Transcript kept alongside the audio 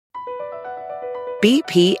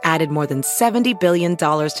BP added more than $70 billion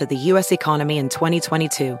to the U.S. economy in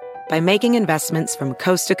 2022 by making investments from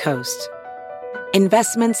coast to coast.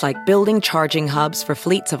 Investments like building charging hubs for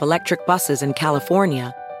fleets of electric buses in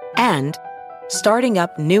California and starting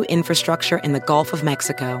up new infrastructure in the Gulf of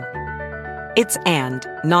Mexico. It's and,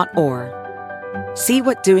 not or. See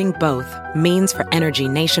what doing both means for energy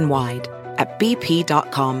nationwide at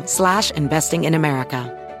bp.com/investing in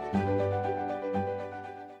America.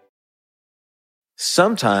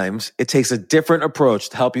 Sometimes it takes a different approach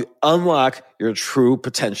to help you unlock your true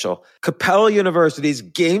potential. Capella University's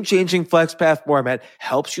game-changing FlexPath format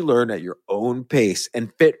helps you learn at your own pace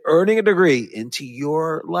and fit earning a degree into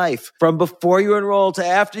your life. From before you enroll to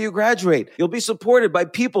after you graduate, you'll be supported by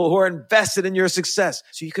people who are invested in your success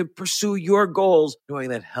so you can pursue your goals knowing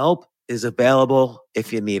that help is available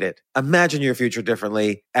if you need it. Imagine your future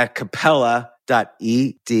differently at capella.edu.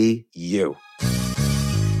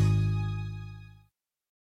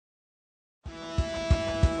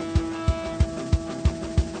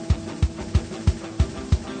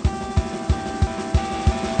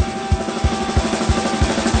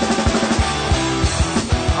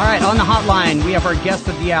 All right, on the hotline, we have our guest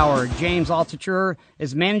of the hour. James Altucher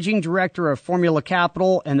is Managing Director of Formula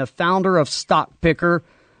Capital and the founder of Stock Picker.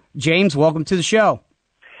 James, welcome to the show.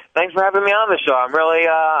 Thanks for having me on the show. I'm really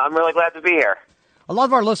glad to be here. A lot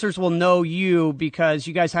of our listeners will know you because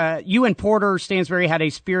you and Porter Stansberry had a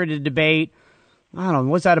spirited debate. I don't know,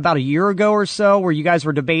 was that about a year ago or so, where you guys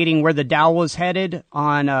were debating where the Dow was headed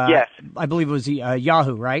on? Yes, I believe it was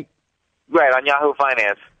Yahoo, right? Right, on Yahoo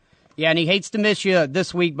Finance. Yeah, and he hates to miss you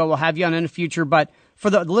this week, but we'll have you on in the future. But for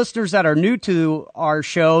the listeners that are new to our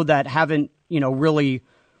show that haven't, really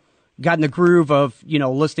gotten the groove of,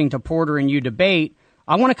 listening to Porter and you debate,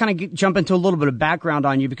 I want to kind of jump into a little bit of background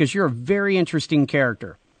on you because you're a very interesting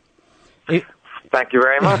character. Thank you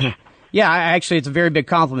very much. Yeah, actually, it's a very big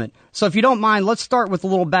compliment. So if you don't mind, let's start with a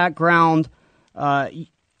little background.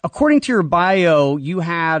 According to your bio, you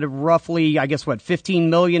had roughly, $15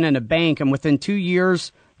 million in a bank, and within 2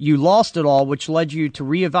 years, you lost it all, which led you to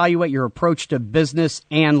reevaluate your approach to business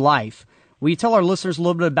and life. Will you tell our listeners a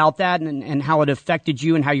little bit about that and how it affected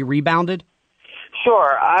you and how you rebounded?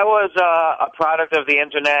 Sure. I was a product of the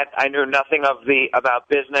internet. I knew nothing about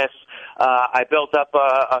business. I built up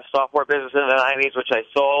a software business in the 90s, which I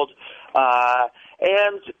sold.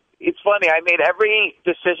 And it's funny, I made every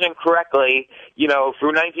decision correctly.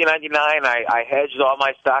 Through 1999, I hedged all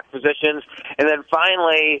my stock positions. And then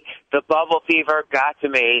finally, the bubble fever got to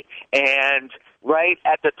me. And right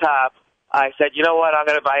at the top, I said, you know what, I'm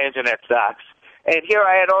going to buy internet stocks. And here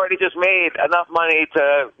I had already just made enough money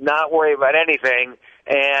to not worry about anything.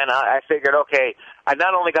 And I figured, okay, I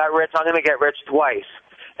not only got rich, I'm going to get rich twice.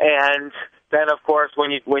 And then, of course,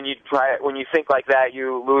 when you think like that,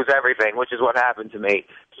 you lose everything, which is what happened to me.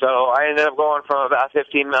 So I ended up going from about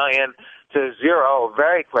 $15 million to zero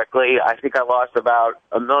very quickly. I think I lost about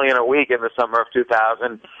 $1 million a week in the summer of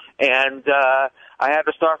 2000, and I had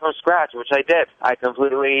to start from scratch, which I did. I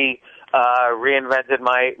completely reinvented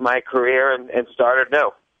my career and started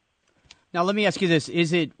new. Now, let me ask you this.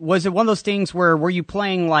 Was it one of those things were you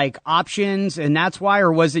playing like options and that's why,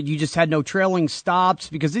 or was it you just had no trailing stops?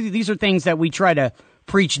 Because these are things that we try to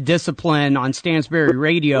preach discipline on Stansberry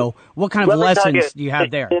Radio. What kind of lessons do you have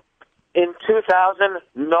there? In 2000,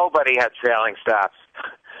 nobody had trailing stops.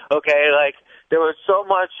 Okay, there was so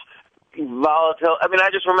much volatility. I mean, I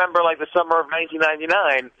just remember the summer of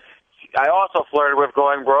 1999, I also flirted with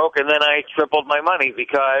going broke, and then I tripled my money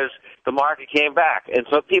because the market came back. And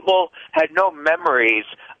so people had no memories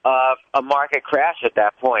of a market crash at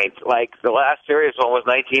that point. The last serious one was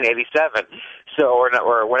 1987, or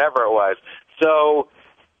whatever it was. So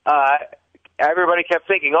everybody kept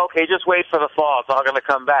thinking, okay, just wait for the fall. It's all going to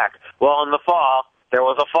come back. Well, in the fall, there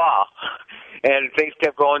was a fall. And things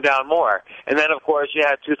kept going down more. And then, of course, you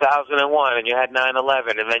had 2001, and you had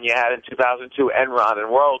 9/11, and then you had in 2002 Enron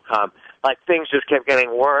and WorldCom. Things just kept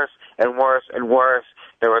getting worse and worse and worse.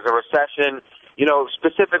 There was a recession.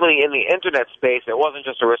 Specifically in the Internet space, it wasn't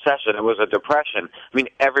just a recession. It was a depression. I mean,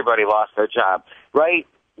 everybody lost their job. Right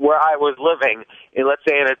where I was living, let's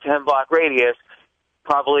say in a 10-block radius,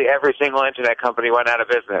 probably every single Internet company went out of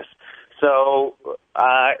business. So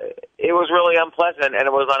it was really unpleasant, and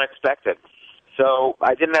it was unexpected. So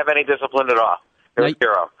I didn't have any discipline at all. There was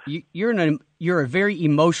zero. You're a very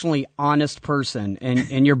emotionally honest person,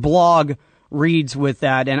 and your blog reads with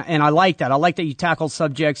that, and I like that. I like that you tackle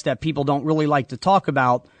subjects that people don't really like to talk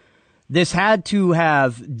about. This had to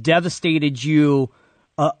have devastated you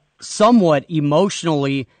somewhat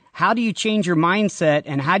emotionally. How do you change your mindset,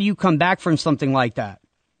 and how do you come back from something like that?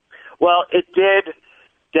 Well, it did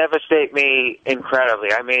devastate me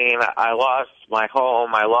incredibly. I mean, I lost my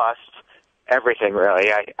home. I lost everything,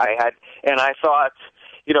 really. I thought,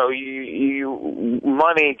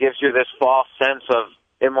 money gives you this false sense of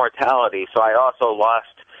immortality. So I also lost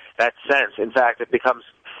that sense. In fact, it becomes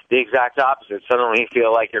the exact opposite. Suddenly you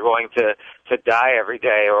feel like you're going to die every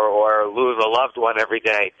day or lose a loved one every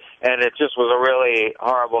day. And it just was a really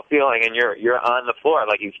horrible feeling, and you're on the floor.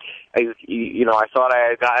 Like I thought I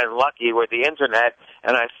had gotten lucky with the internet,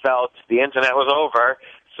 and I felt the internet was over,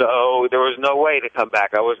 so there was no way to come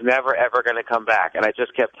back. I was never, ever going to come back, and I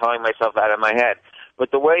just kept telling myself that in my head.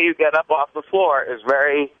 But the way you get up off the floor is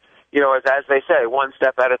very, as they say, one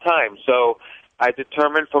step at a time. So I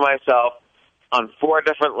determined for myself on 4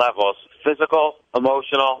 different levels, physical,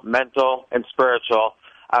 emotional, mental, and spiritual.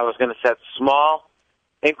 I was going to set small,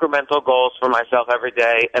 incremental goals for myself every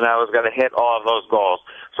day, and I was going to hit all of those goals.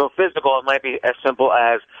 So physical, it might be as simple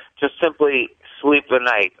as just simply sleep the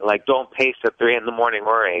night. Like, don't pace at 3 in the morning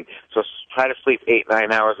worrying. So try to sleep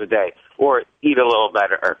 8-9 hours a day, or eat a little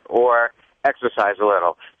better, or exercise a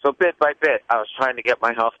little. So bit by bit, I was trying to get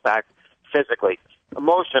my health back physically.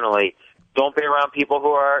 Emotionally, don't be around people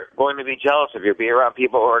who are going to be jealous of you. Be around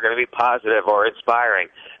people who are going to be positive or inspiring.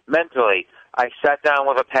 Mentally, I sat down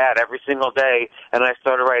with a pad every single day, and I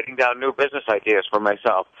started writing down new business ideas for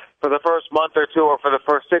myself. For the first month or two, or for the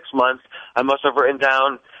first 6 months, I must have written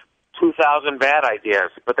down 2,000 bad ideas,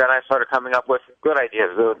 but then I started coming up with good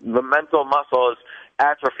ideas. The mental muscle is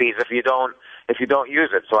atrophies if you don't use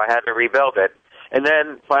it, so I had to rebuild it. And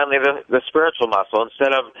then finally the spiritual muscle.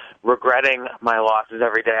 Instead of regretting my losses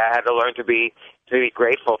every day, I had to learn to be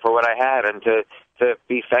grateful for what I had and to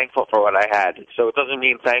be thankful for what I had. So it doesn't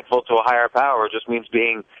mean thankful to a higher power, it just means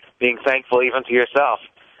being thankful even to yourself.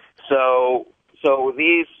 So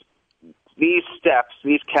these steps,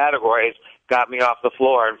 these categories got me off the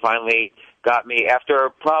floor and finally got me, after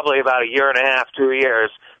probably about 1.5 years, 2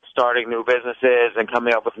 years, starting new businesses and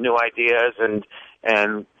coming up with new ideas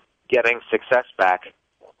and getting success back.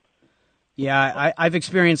 Yeah, I've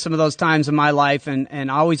experienced some of those times in my life, and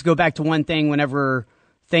I always go back to one thing whenever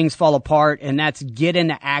things fall apart, and that's get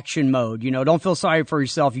into action mode. Don't feel sorry for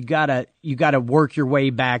yourself. You gotta work your way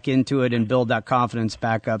back into it and build that confidence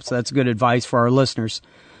back up. So that's good advice for our listeners.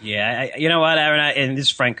 Yeah, you know what, Aaron, and this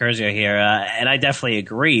is Frank Curzio here, and I definitely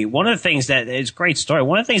agree. One of the things that is a great story.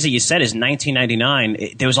 One of the things that you said is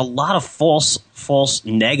 1999. There was a lot of false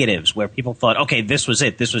negatives where people thought, okay, this was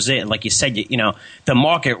it. And like you said, the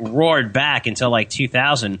market roared back until like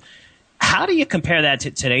 2000. How do you compare that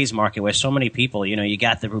to today's market where so many people, you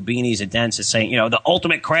got the Rubinis and Dents saying, the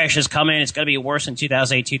ultimate crash is coming. It's going to be worse in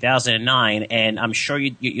 2008, 2009. And I'm sure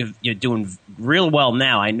you're doing real well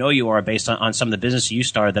now. I know you are based on some of the business you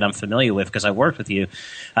started that I'm familiar with because I worked with you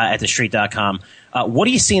at TheStreet.com. What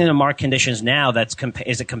are you seeing in the market conditions now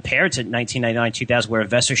is it compared to 1999, 2000 where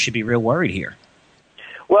investors should be real worried here?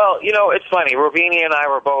 Well, it's funny. Rubini and I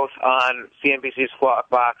were both on CNBC's Squawk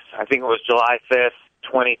Box. I think it was July 5th.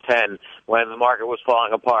 2010 when the market was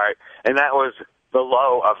falling apart, and that was the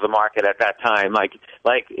low of the market at that time. And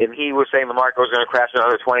he was saying the market was going to crash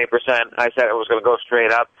another 20%. I said it was going to go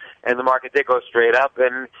straight up, and the market did go straight up.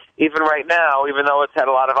 And even right now, even though it's had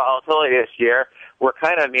a lot of volatility this year, we're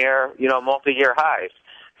kind of near, multi-year highs.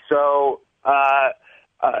 So,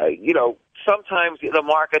 sometimes the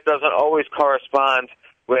market doesn't always correspond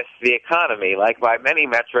with the economy. Like by many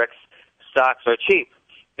metrics, stocks are cheap.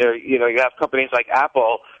 You have companies like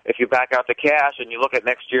Apple, if you back out the cash and you look at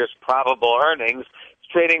next year's probable earnings,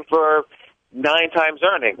 it's trading for 9 times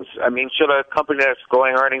earnings. I mean, should a company that's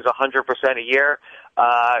growing earnings 100% a year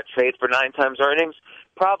trade for 9 times earnings?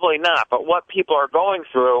 Probably not. But what people are going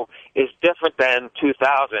through is different than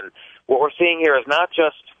 2000. What we're seeing here is not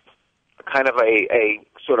just kind of a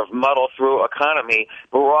sort of muddle-through economy,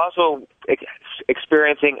 but we're also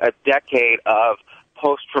experiencing a decade of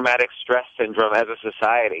post-traumatic stress syndrome as a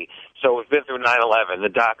society. So we've been through 9/11, the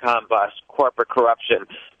dot-com bust, corporate corruption,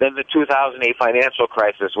 then the 2008 financial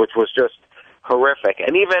crisis, which was just horrific,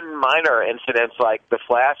 and even minor incidents like the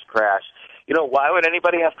flash crash. Why would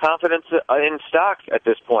anybody have confidence in stocks at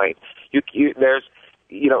this point? There's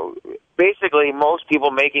basically most people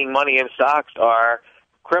making money in stocks are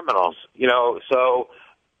criminals. So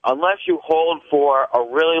unless you hold for a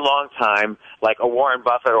really long time, like a Warren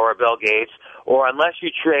Buffett or a Bill Gates, or unless you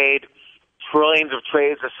trade trillions of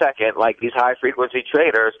trades a second, like these high-frequency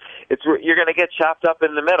traders, you're going to get chopped up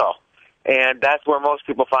in the middle, and that's where most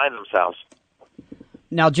people find themselves.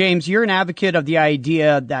 Now, James, you're an advocate of the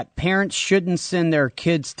idea that parents shouldn't send their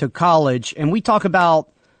kids to college, and we talk about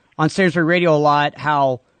on Stansberry Radio a lot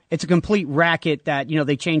how it's a complete racket that,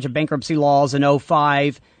 they changed the bankruptcy laws in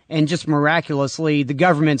 2005, and just miraculously, the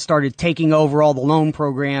government started taking over all the loan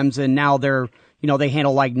programs, and now they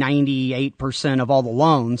handle like 98% of all the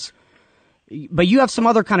loans. But you have some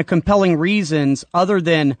other kind of compelling reasons other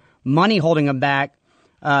than money holding them back.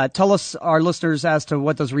 Tell us, our listeners, as to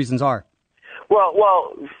what those reasons are.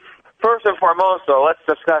 Well, first and foremost, though, let's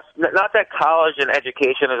discuss not that college and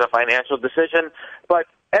education is a financial decision, but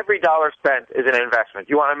every dollar spent is an investment.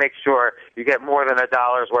 You want to make sure you get more than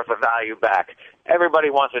 $1 worth of value back. Everybody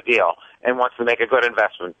wants a deal and wants to make a good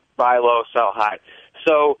investment. Buy low, sell high.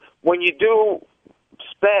 So when you do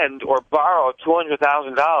spend or borrow $200,000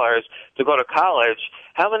 to go to college,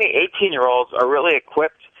 how many 18-year-olds are really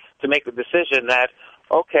equipped to make the decision that,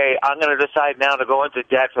 okay, I'm going to decide now to go into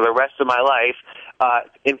debt for the rest of my life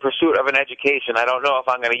in pursuit of an education I don't know if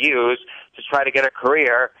I'm going to use to try to get a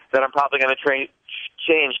career that I'm probably going to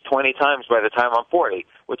change 20 times by the time I'm 40,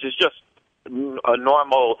 which is just a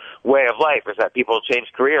normal way of life, is that people change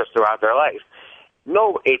careers throughout their life.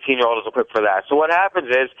 No 18-year-old is equipped for that. So what happens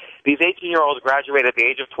is these 18-year-olds graduate at the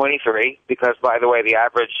age of 23 because, by the way, the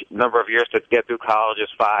average number of years to get through college is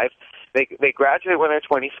 5. They graduate when they're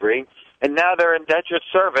 23, and now they're indentured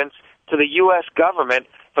servants to the U.S. government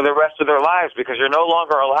for the rest of their lives because you're no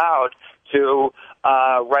longer allowed to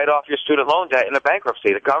write off your student loan debt in a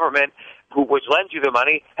bankruptcy. The government, which lends you the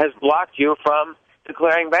money, has blocked you from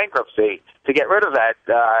declaring bankruptcy to get rid of that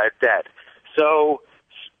debt. So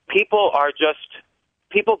people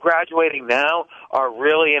graduating now are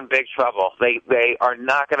really in big trouble. They are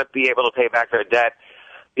not going to be able to pay back their debt.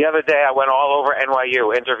 The other day I went all over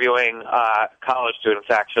NYU interviewing college students,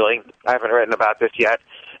 actually. I haven't written about this yet.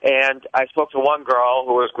 And I spoke to one girl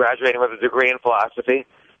who was graduating with a degree in philosophy,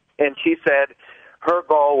 and she said her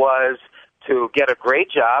goal was to get a great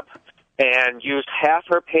job and use half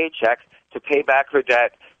her paycheck to pay back her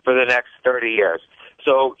debt for the next 30 years.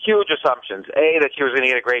 So huge assumptions. A, that she was going to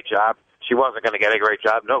get a great job. She wasn't going to get a great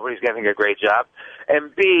job. Nobody's getting a great job.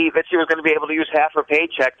 And B, that she was going to be able to use half her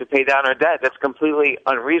paycheck to pay down her debt. That's completely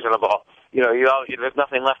unreasonable. There's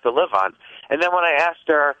nothing left to live on. And then when I asked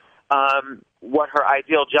her what her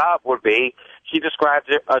ideal job would be, she described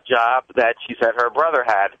a job that she said her brother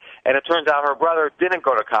had. And it turns out her brother didn't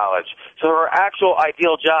go to college. So her actual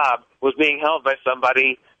ideal job was being held by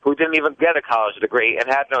somebody who didn't even get a college degree and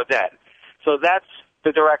had no debt. So that's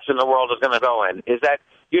the direction the world is going to go in, is that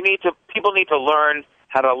people need to learn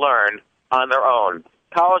how to learn on their own.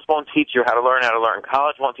 College won't teach you how to learn how to learn.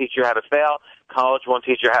 College won't teach you how to fail. College won't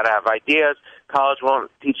teach you how to have ideas. College won't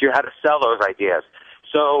teach you how to sell those ideas.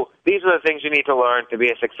 So these are the things you need to learn to be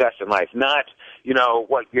a success in life, not,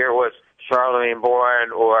 what year was Charlemagne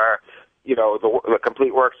born or, the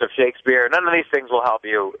complete works of Shakespeare. None of these things will help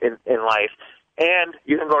you in life. And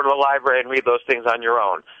you can go to the library and read those things on your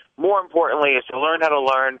own. More importantly is to learn how to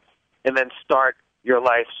learn and then start your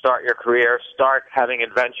life, start your career, start having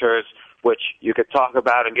adventures, which you could talk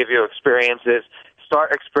about and give you experiences.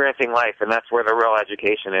 Start experiencing life, and that's where the real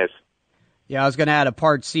education is. Yeah, I was going to add a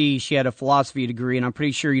part C. She had a philosophy degree, and I'm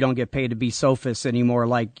pretty sure you don't get paid to be sophists anymore,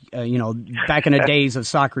 like, back in the days of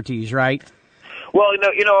Socrates, right? Well,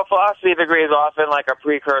 a philosophy degree is often like a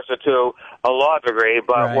precursor to a law degree,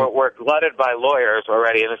 but right. we're glutted by lawyers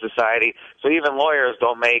already in the society, so even lawyers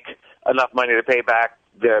don't make enough money to pay back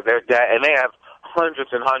their debt, and they have hundreds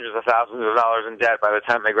and hundreds of thousands of dollars in debt by the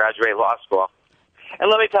time they graduate law school. And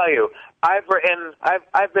let me tell you, I've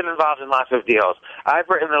been involved in lots of deals. I've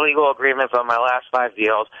written the legal agreements on my last 5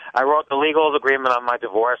 deals. I wrote the legal agreement on my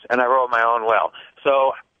divorce, and I wrote my own will.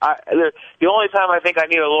 So the only time I think I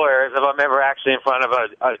need a lawyer is if I'm ever actually in front of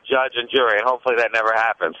a judge and jury, and hopefully that never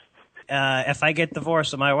happens. If I get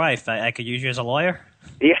divorced with my wife, I could use you as a lawyer?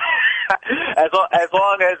 Yeah, as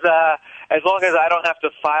long as I don't have to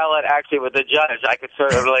file it actually with the judge, I could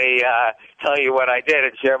certainly tell you what I did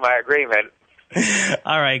and share my agreement.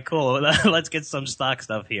 All right, cool. Let's get some stock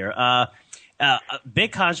stuff here.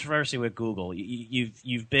 Big controversy with Google.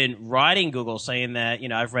 You've been riding Google, saying that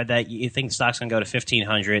I've read that you think the stock's going to go to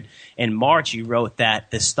 1,500. In March, you wrote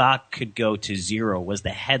that the stock could go to 0. Was the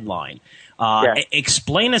headline. Yes.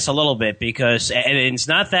 Explain this a little bit, because and it's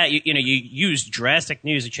not that you use drastic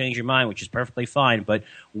news to change your mind, which is perfectly fine. But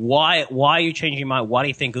why are you changing your mind? Why do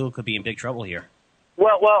you think Google could be in big trouble here?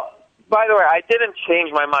 Well. By the way, I didn't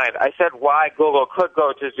change my mind. I said why Google could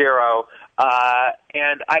go to 0,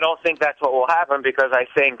 and I don't think that's what will happen because I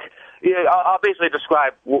think I'll basically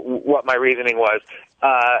describe what my reasoning was.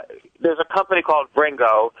 There's a company called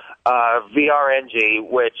Bringo,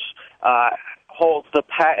 VRNG, which holds the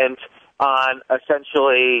patent on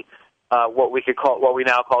essentially what we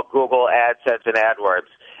now call Google AdSense and AdWords,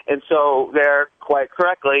 and so they're quite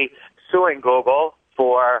correctly suing Google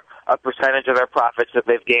for a percentage of their profits that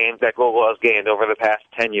Google has gained over the past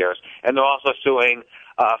 10 years. And they're also suing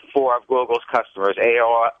 4 of Google's customers,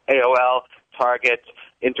 AOL, Target,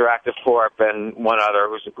 Interactive Corp, and one other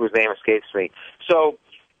whose name escapes me. So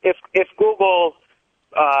if Google,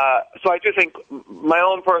 so I do think, my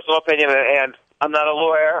own personal opinion, and I'm not a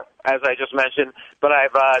lawyer, as I just mentioned, but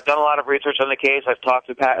I've done a lot of research on the case. I've talked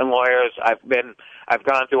to patent lawyers. I've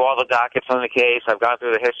gone through all the dockets on the case. I've gone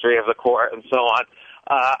through the history of the court and so on.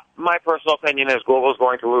 My personal opinion is Google's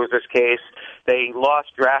going to lose this case. They lost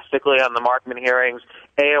drastically on the Markman hearings.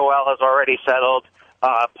 AOL has already settled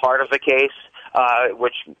part of the case,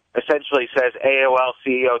 which essentially says AOL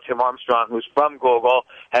CEO Tim Armstrong, who's from Google,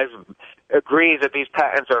 agrees that these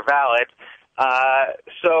patents are valid.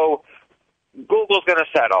 So Google's going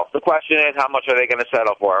to settle. The question is, how much are they going to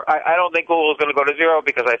settle for? I don't think Google's going to go to zero,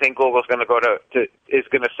 because I think Google's going to is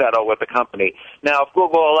going to settle with the company. Now, if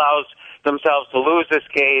Google allows themselves to lose this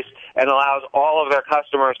case and allows all of their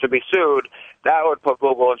customers to be sued, that would put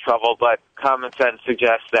Google in trouble. But common sense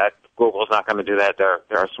suggests that Google's not going to do that.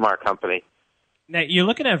 They're a smart company. Now, you're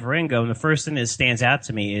looking at Ringo, and the first thing that stands out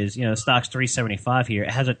to me is, the stock's $375 here.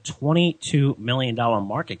 It has a $22 million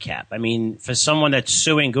market cap. I mean, for someone that's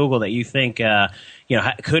suing Google that you think,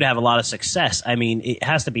 could have a lot of success, I mean, it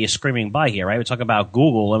has to be a screaming buy here, right? We're talking about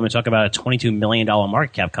Google, and we're talking about a $22 million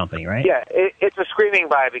market cap company, right? Yeah, it's a screaming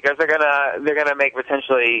buy, because they're gonna make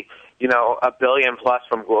potentially, $1 billion plus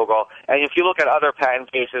from Google. And if you look at other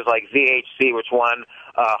patent cases like ZHC, which won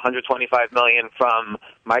 $125 million from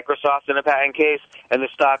Microsoft in a patent case, and the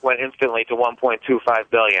stock went instantly to $1.25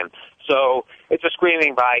 billion. So it's a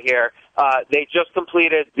screaming buy here. They just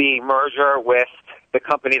completed the merger with the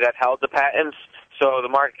company that held the patents, so the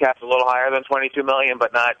market cap's a little higher than $22 million,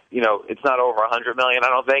 but not, it's not over $100 million, I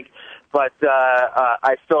don't think. But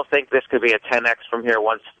I still think this could be a 10x from here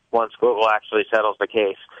once Google actually settles the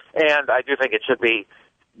case. And I do think it should be,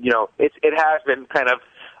 it has been kind of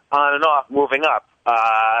on and off, moving up,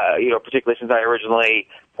 particularly since I originally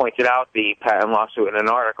pointed out the patent lawsuit in an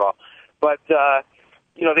article. But, the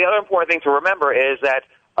other important thing to remember is that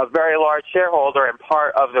a very large shareholder and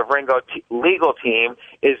part of the Ringo legal team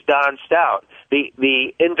is Don Stout,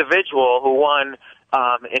 the individual who won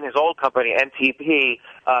in his old company, NTP.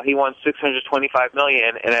 He won $625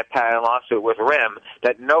 million in a patent lawsuit with RIM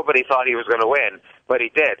that nobody thought he was going to win, but he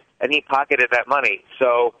did, and he pocketed that money.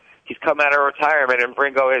 So he's come out of retirement, and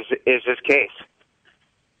Ringo is his case.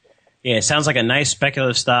 Yeah, it sounds like a nice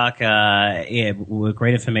speculative stock with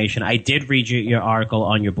great information. I did read your article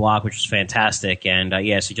on your blog, which was fantastic, and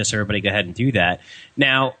suggest everybody go ahead and do that.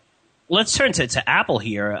 Now, let's turn to Apple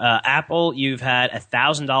here. Apple, you've had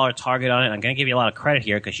 $1,000 target on it. I'm going to give you a lot of credit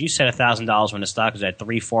here, because you said $1,000 when the stock was at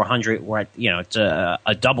 $300-400. We're at, it's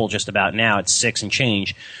a double just about now. It's $6 and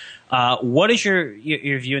change. What is your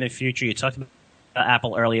view in the future? You talked about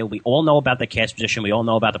Apple earlier. We all know about the cash position. We all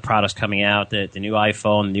know about the products coming out, the new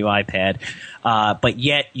iPhone, the new iPad. But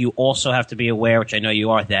yet you also have to be aware, which I know you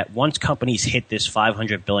are, that once companies hit this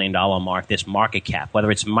 $500 billion mark, this market cap,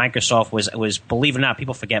 whether it's Microsoft was believe it or not,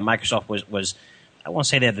 people forget Microsoft was I won't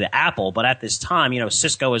say they're the Apple, but at this time,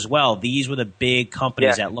 Cisco as well. These were the big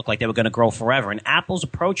companies that looked like they were going to grow forever. And Apple's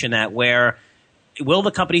approaching that where will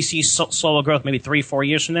the company see slower growth maybe 3-4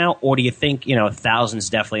 years from now, or do you think, thousands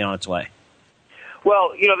definitely on its way?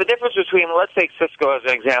 Well, the difference between, let's take Cisco as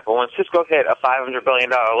an example. When Cisco hit a $500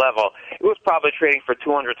 billion level, it was probably trading for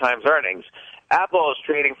 200 times earnings. Apple is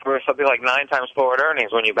trading for something like 9 times forward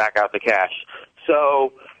earnings when you back out the cash.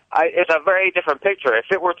 So it's a very different picture. If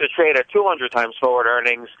it were to trade at 200 times forward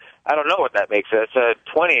earnings, I don't know what that makes it. It's a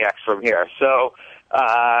 20x from here. So,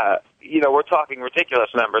 we're talking ridiculous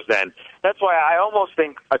numbers then. That's why I almost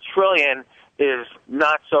think $1 trillion is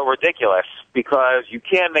not so ridiculous, because you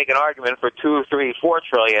can make an argument for 2, 3, 4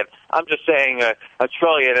 trillion. I'm just saying $1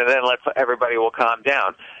 trillion, and then everybody will calm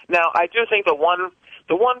down. Now, I do think the one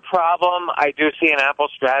problem I do see in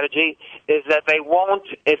Apple's strategy is that they won't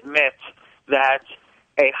admit that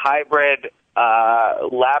a hybrid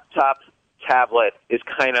laptop tablet is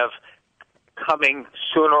kind of coming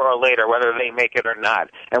sooner or later, whether they make it or not.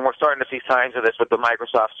 And we're starting to see signs of this with the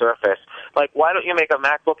Microsoft Surface. Like, why don't you make a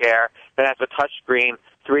MacBook Air that has a touch screen,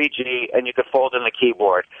 3G, and you can fold in the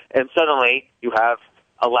keyboard? And suddenly you have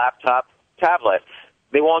a laptop tablet.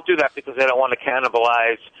 They won't do that because they don't want to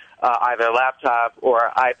cannibalize either laptop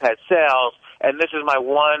or iPad sales. And this is my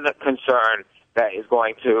one concern that is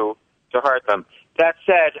going to hurt them. That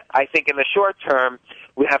said, I think in the short term,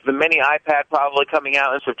 we have the mini iPad probably coming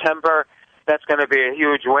out in September. That's going to be a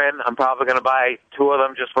huge win. I'm probably going to buy 2 of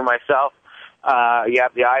them just for myself. You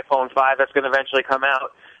have the iPhone 5 that's going to eventually come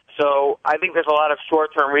out. So I think there's a lot of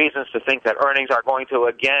short-term reasons to think that earnings are going to,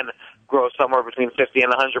 again, grow somewhere between 50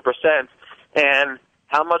 and 100%. And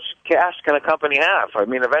how much cash can a company have? I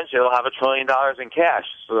mean, eventually they'll have $1 trillion in cash,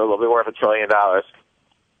 so they'll be worth $1 trillion.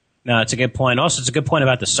 No, it's a good point. Also, it's a good point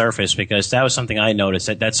about the Surface, because that was something I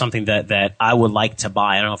noticed. That's something that I would like to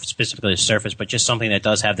buy. I don't know if it's specifically the Surface, but just something that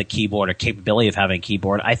does have the keyboard or capability of having a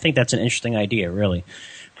keyboard. I think that's an interesting idea, really.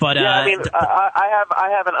 But yeah, I mean, I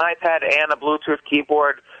have an iPad and a Bluetooth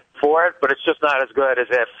keyboard for it, but it's just not as good as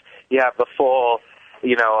if you have the full,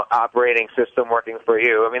 operating system working for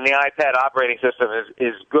you. I mean, the iPad operating system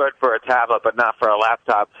is good for a tablet, but not for a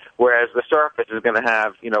laptop, whereas the Surface is going to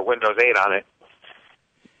have, Windows 8 on it.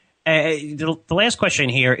 The last question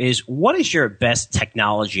here is, what is your best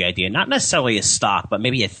technology idea? Not necessarily a stock, but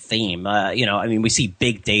maybe a theme. We see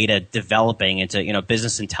big data developing into,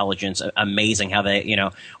 business intelligence. Amazing how they,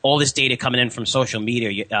 all this data coming in from social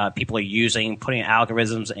media, people are using, putting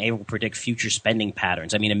algorithms and able to predict future spending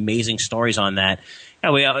patterns. I mean, amazing stories on that.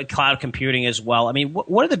 We have cloud computing as well. I mean,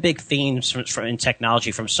 what are the big themes in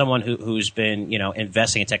technology from someone who's been,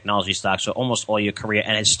 investing in technology stocks for almost all your career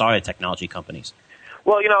and has started technology companies?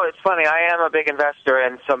 Well, it's funny. I am a big investor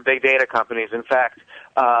in some big data companies. In fact,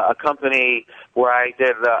 a company where I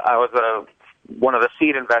was one of the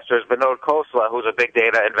seed investors, Vinod Khosla, who's a big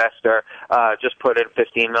data investor, just put in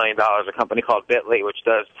 $15 million, a company called Bitly, which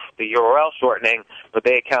does the URL shortening, but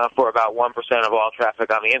they account for about 1% of all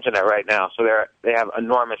traffic on the internet right now. So they have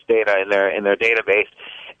enormous data in their database.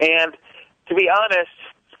 And to be honest,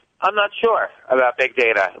 I'm not sure about big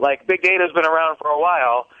data. Like, big data has been around for a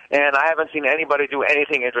while, and I haven't seen anybody do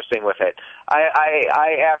anything interesting with it.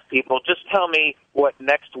 I ask people, just tell me what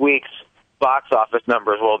next week's box office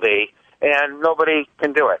numbers will be, and nobody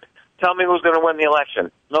can do it. Tell me who's going to win the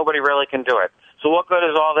election. Nobody really can do it. So what good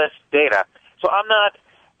is all this data? So I'm not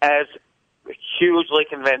as hugely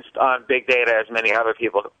convinced on big data as many other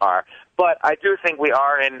people are. But I do think we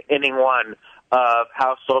are in inning one of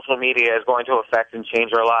how social media is going to affect and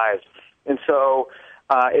change our lives. And so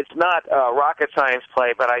it's not a rocket science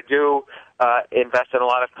play, but I do invest in a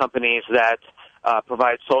lot of companies that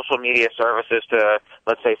provide social media services to,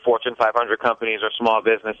 let's say, Fortune 500 companies or small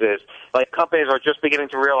businesses. Like, companies are just beginning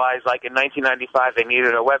to realize, like in 1995, they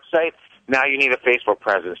needed a website. Now you need a Facebook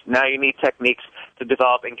presence. Now you need techniques to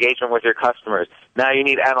develop engagement with your customers. Now you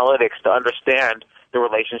need analytics to understand the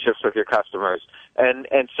relationships with your customers, and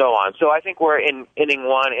so on. So I think we're in inning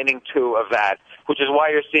one, inning two of that, which is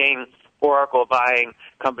why you're seeing Oracle buying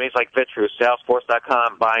companies like Vitrus,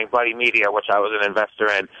 Salesforce.com buying Buddy Media, which I was an investor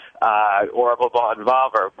in. Oracle bought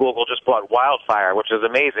Involver. Google just bought Wildfire, which is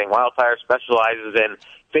amazing. Wildfire specializes in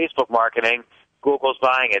Facebook marketing. Google's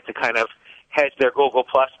buying it to kind of hedge their Google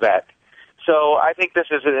Plus bet. So I think this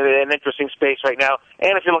is an interesting space right now.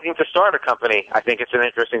 And if you're looking to start a company, I think it's an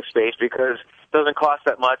interesting space because it doesn't cost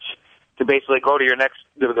that much to basically go to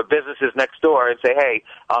the businesses next door and say, hey,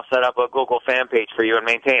 I'll set up a Google fan page for you and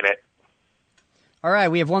maintain it. All right,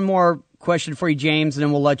 we have one more question for you, James, and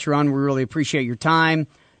then we'll let you on. We really appreciate your time.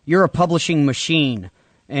 You're a publishing machine,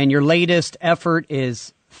 and your latest effort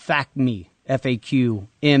is FAQME,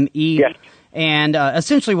 F-A-Q-M-E. Yes. And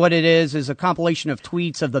essentially what it is a compilation of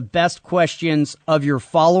tweets of the best questions of your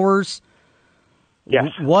followers. Yes.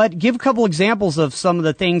 Give a couple examples of some of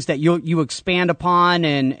the things that you expand upon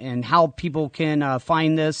and how people can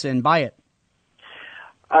find this and buy it.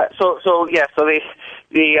 So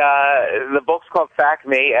the book's called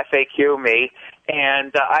FAQME, F-A-Q-M-E,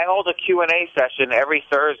 and I hold a Q&A session every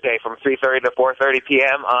Thursday from 3:30 to 4:30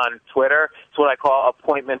 p.m. on Twitter. It's what I call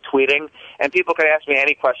appointment tweeting, and people can ask me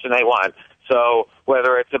any question they want. So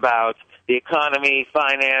whether it's about the economy,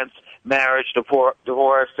 finance, marriage,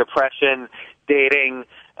 divorce, depression, dating,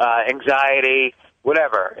 anxiety,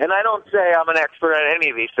 whatever. And I don't say I'm an expert on any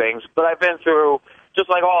of these things, but I've been through, just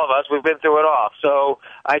like all of us, we've been through it all. So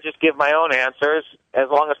I just give my own answers as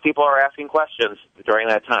long as people are asking questions during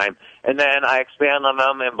that time. And then I expand on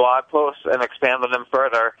them in blog posts and expand on them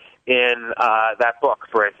further in that book,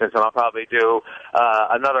 for instance. And I'll probably do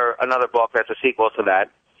another book that's a sequel to that.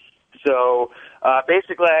 So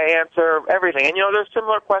basically I answer everything. And, there's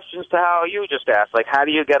similar questions to how you just asked, like how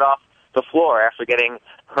do you get off the floor after getting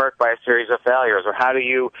hurt by a series of failures? Or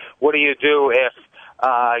what do you do if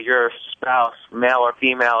your spouse, male or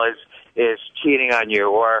female, is cheating on you?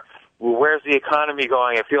 Or where's the economy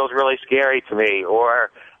going? It feels really scary to me. Or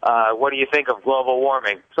what do you think of global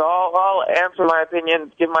warming? So I'll answer my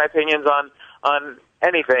opinion, give my opinions on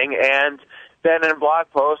anything, and then in blog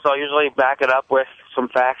posts I'll usually back it up with some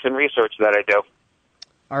facts and research that I do.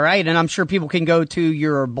 All right, and I'm sure people can go to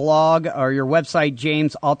your blog or your website,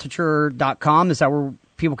 jamesaltucher.com. Is that where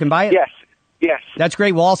people can buy it? Yes. Yes. That's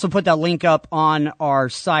great. We'll also put that link up on our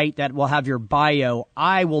site that will have your bio.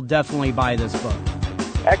 I will definitely buy this book.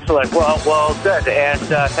 Excellent. Well, good. And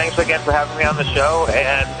thanks again for having me on the show,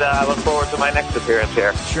 and I look forward to my next appearance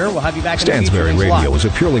here. Sure, we'll have you back in the future. Stansberry Radio is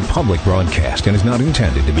a purely public broadcast and is not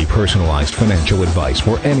intended to be personalized financial advice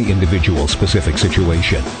for any individual specific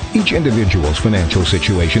situation. Each individual's financial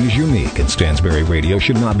situation is unique, and Stansberry Radio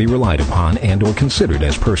should not be relied upon and or considered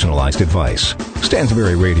as personalized advice.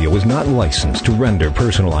 Stansberry Radio is not licensed to render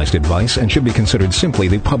personalized advice and should be considered simply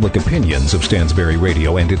the public opinions of Stansberry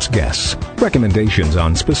Radio and its guests. Recommendations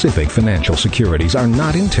on specific financial securities are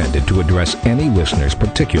not intended to address any listener's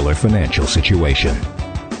particular financial situation.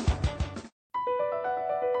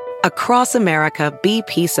 Across America,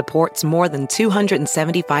 BP supports more than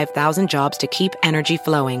 275,000 jobs to keep energy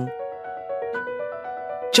flowing.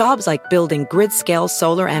 Jobs like building grid-scale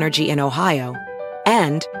solar energy in Ohio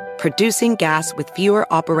and producing gas with fewer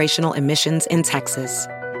operational emissions in Texas.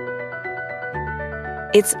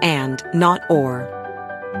 It's and, not or.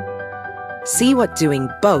 See what doing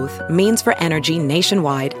both means for energy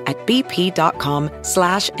nationwide at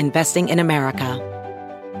bp.com/investing in America.